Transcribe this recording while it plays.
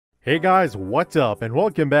Hey guys, what's up and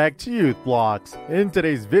welcome back to Youth Blocks. In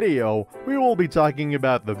today's video, we will be talking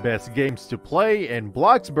about the best games to play in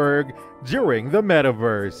Bloxburg during the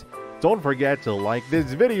Metaverse. Don't forget to like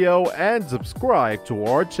this video and subscribe to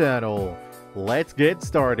our channel. Let's get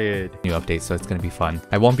started. New update, so it's gonna be fun.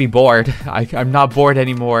 I won't be bored. I'm not bored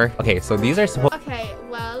anymore. Okay, so these are supposed. Okay,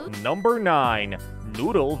 well. Number 9.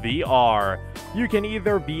 Noodle VR. You can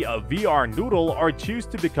either be a VR noodle or choose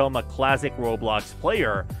to become a classic Roblox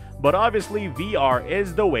player. But obviously VR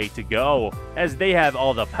is the way to go, as they have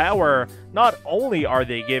all the power. Not only are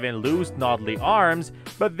they given loose noodly arms,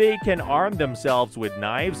 but they can arm themselves with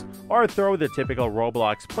knives or throw the typical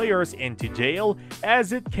Roblox players into jail,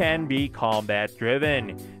 as it can be combat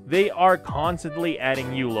driven. They are constantly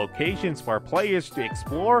adding new locations for players to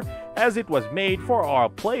explore, as it was made for all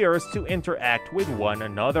players to interact with one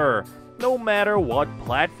another, no matter what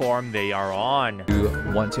platform they are on. If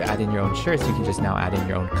you want to add in your own shirts, you can just now add in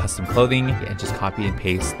your own custom clothing and just copy and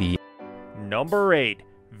paste the. Number 8.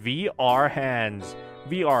 VR Hands.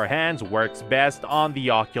 VR Hands works best on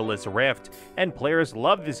the Oculus Rift, and players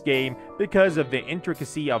love this game because of the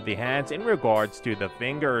intricacy of the hands in regards to the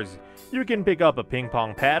fingers. You can pick up a ping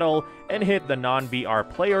pong paddle and hit the non-VR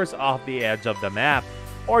players off the edge of the map,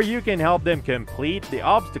 or you can help them complete the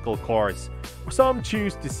obstacle course. Some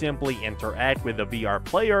choose to simply interact with the VR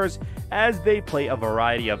players as they play a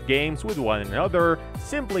variety of games with one another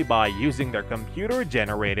simply by using their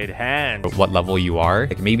computer-generated hands. What level you are.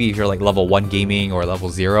 Like maybe if you're like level 1 gaming or level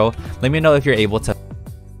 0, let me know if you're able to.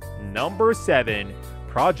 Number 7.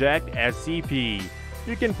 Project SCP.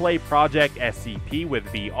 You can play Project SCP with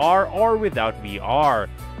VR or without VR,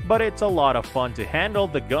 but it's a lot of fun to handle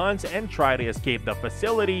the guns and try to escape the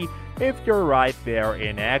facility if you're right there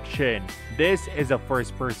in action. This is a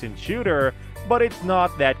first-person shooter, but it's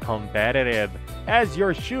not that competitive, as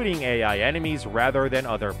you're shooting AI enemies rather than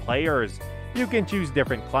other players. You can choose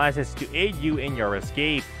different classes to aid you in your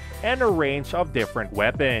escape, and a range of different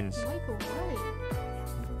weapons. Michael,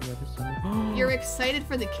 what? You're excited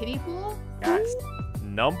for the kiddie pool? Yes.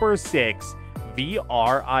 Number 6.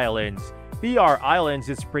 VR Islands. VR Islands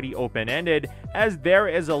is pretty open-ended, as there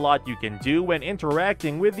is a lot you can do when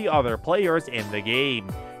interacting with the other players in the game.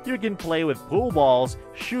 You can play with pool balls,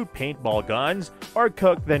 shoot paintball guns, or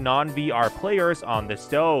cook the non-VR players on the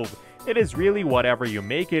stove. It is really whatever you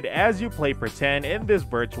make it as you play pretend in this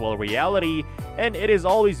virtual reality, and it is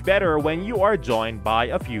always better when you are joined by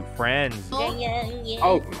a few friends.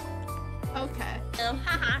 Oh. Okay.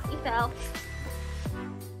 Haha, you fell.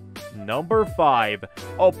 Number 5.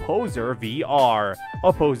 Opposer VR.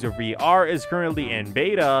 Opposer VR is currently in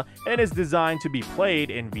beta and is designed to be played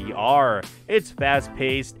in VR. It's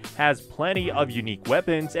fast-paced, has plenty of unique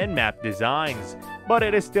weapons and map designs, but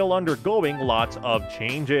it is still undergoing lots of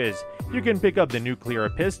changes. You can pick up the nuclear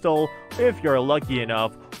pistol if you're lucky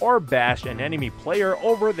enough, or bash an enemy player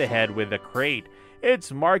over the head with a crate.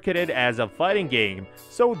 It's marketed as a fighting game,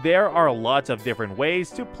 so there are lots of different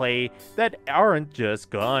ways to play that aren't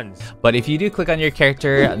just guns. But if you do click on your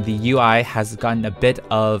character, the UI has gotten a bit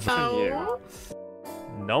of.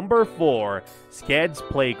 Number 4. Sked's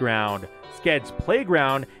Playground. Sked's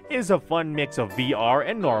Playground is a fun mix of VR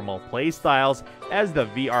and normal playstyles, as the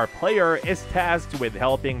VR player is tasked with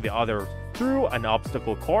helping the others through an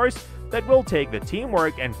obstacle course that will take the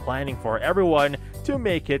teamwork and planning for everyone to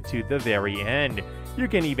make it to the very end. You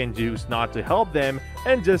can even choose not to help them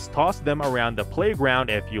and just toss them around the playground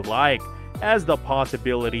if you like, as the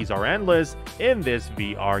possibilities are endless in this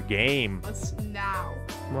VR game. What's now?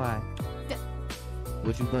 Why?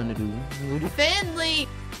 What you gonna do? Finley!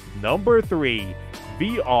 Number 3.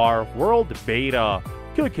 VR World Beta.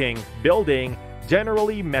 Cooking, building,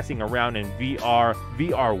 generally messing around in VR.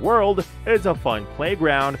 VR World is a fun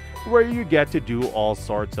playground where you get to do all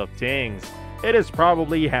sorts of things. It is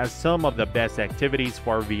probably has some of the best activities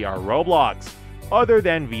for VR Roblox, other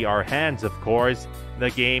than VR Hands of course.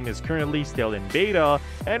 The game is currently still in beta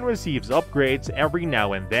and receives upgrades every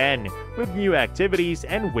now and then, with new activities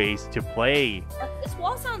and ways to play. This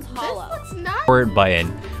wall sounds hollow. This looks nice. Forward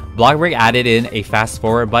button. Bloxburg added in a fast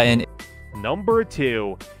forward button. Number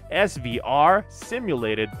 2. SVR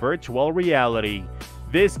Simulated Virtual Reality.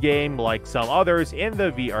 This game, like some others in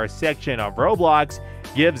the VR section of Roblox,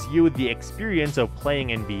 gives you the experience of playing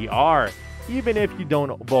in VR. Even if you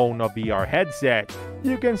don't own a VR headset,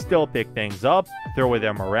 you can still pick things up, throw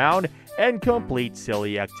them around, and complete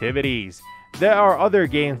silly activities. There are other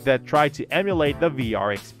games that try to emulate the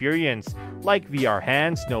VR experience, like VR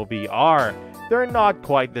Hands No VR. They're not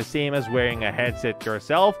quite the same as wearing a headset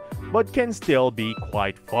yourself, but can still be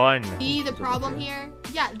quite fun. See the problem here?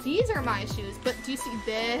 Yeah, these are my shoes, but do you see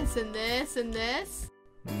this and this and this?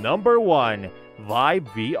 Number 1. Vibe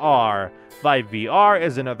VR. Vibe VR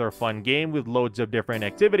is another fun game with loads of different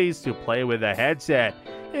activities to play with a headset,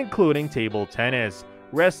 including table tennis,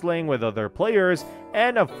 wrestling with other players,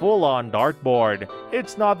 and a full-on dartboard.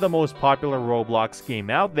 It's not the most popular Roblox game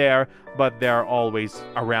out there, but there are always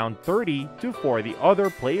around 30 to 40 other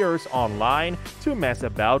players online to mess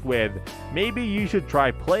about with. Maybe you should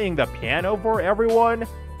try playing the piano for everyone?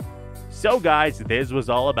 So guys, this was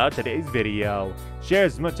all about today's video. Share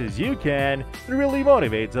as much as you can, it really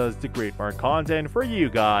motivates us to create more content for you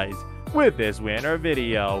guys. With this, we end our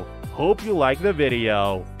video. Hope you like the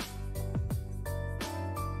video.